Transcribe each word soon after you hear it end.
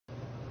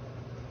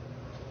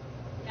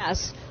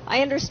Yes,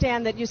 I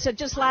understand that you said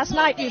just last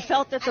night you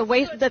felt that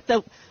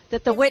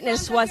the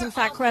witness was in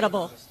fact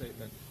credible.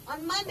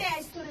 On Monday,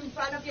 I stood in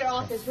front of your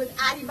office with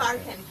Addie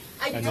Barkan.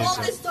 I told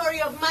the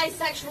story of my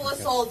sexual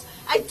assault.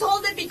 I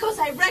told it because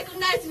I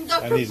recognized in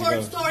Dr.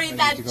 Ford's story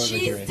that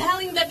she's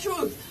telling the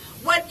truth.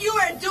 What you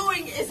are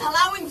doing is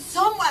allowing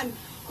someone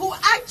who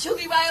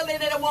actually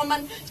violated a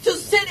woman to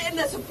sit in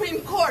the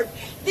Supreme Court.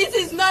 This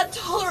is not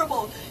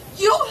tolerable.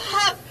 You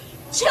have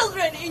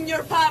children in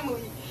your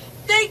family.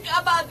 Think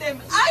about them.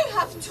 I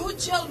have 2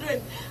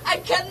 children. I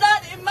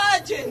cannot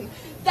imagine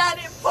that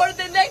for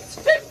the next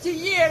 50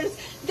 years,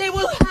 they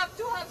will have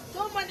to have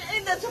someone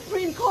in the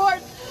Supreme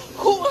Court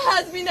who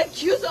has been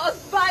accused of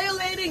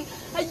violating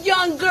a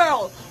young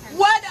girl.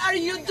 What are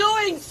you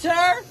doing,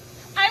 sir?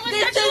 I was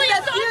sexually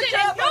assaulted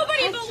and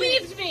nobody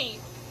believed me.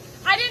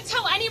 I didn't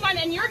tell anyone,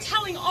 and you're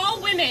telling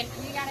all women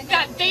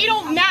that they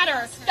don't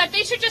matter, that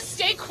they should just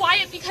stay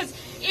quiet, because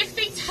if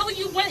they tell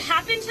you what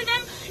happened to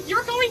them,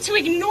 you're going to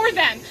ignore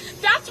them.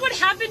 That's what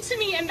happened to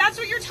me, and that's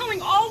what you're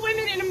telling all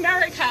women in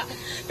America,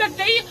 that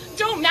they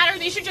don't matter.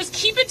 They should just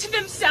keep it to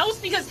themselves,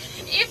 because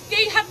if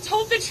they have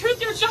told the truth,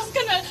 they're just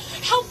going to